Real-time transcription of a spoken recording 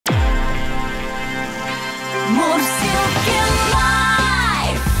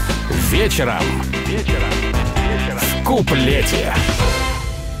Вечером. В куплете.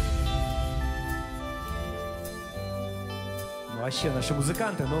 Ну, вообще наши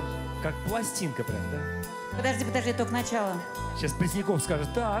музыканты, ну, как пластинка прям, да? Подожди, только начало. Сейчас Пресняков скажет: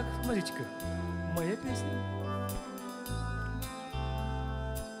 так, смотрите-ка, моя песня.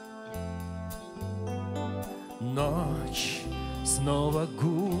 Ночь, снова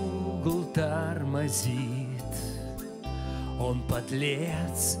Google тормозит. Он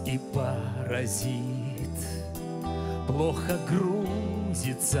подлец и паразит. Плохо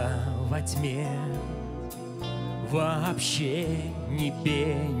грузится во тьме. Вообще ни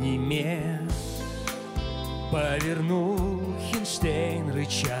бе, ни ме. Повернул Хинштейн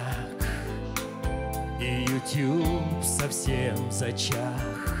рычаг, и YouTube совсем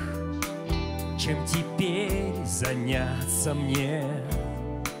зачах. Чем теперь заняться мне?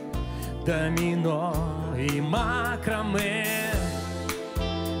 Домино и макраме,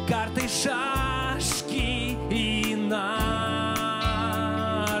 карты, шашки и нарды.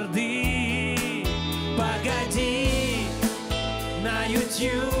 Погоди, на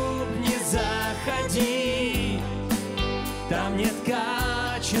YouTube не заходи, там нет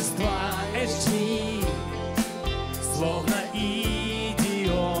качества HD, словно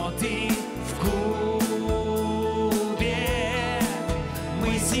идиоты в кубе.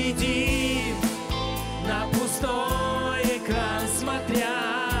 Мы сидим на пустой экран, смотря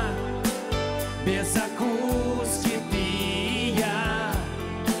без закуски ты и я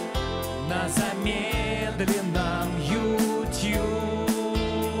на замедленном ютубе.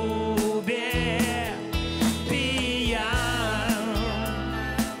 Ты и я.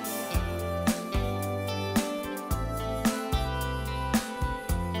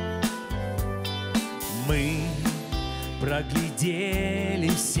 Мы проглядели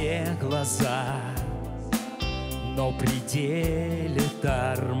все глаза, но пределе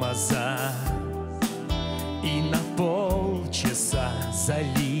тормоза, и на полчаса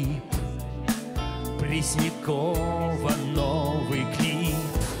залип Преснякова новый клип.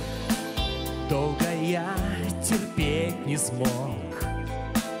 Долго я терпеть не смог,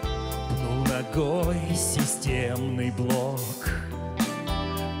 пнул ногой системный блок,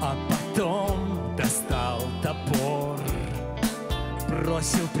 а потом достал топор,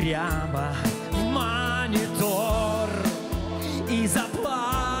 бросил прямо в монитор и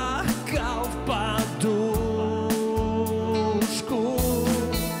заплакал в подушку.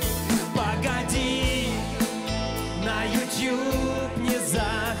 Погоди, на YouTube не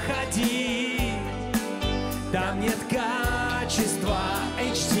заходи, там нет качества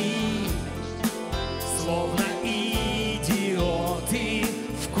HD, словно идиоты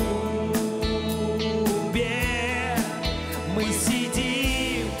в кубе. Мы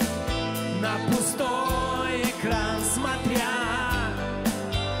сидим на пустой экран, смотря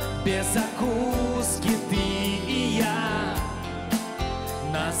без закуски ты и я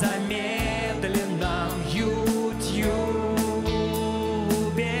на замедленном ютубе.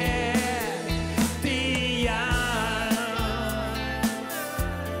 Ты и я.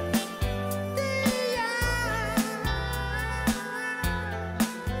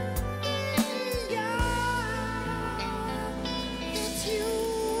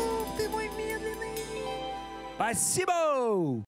 Спасибо!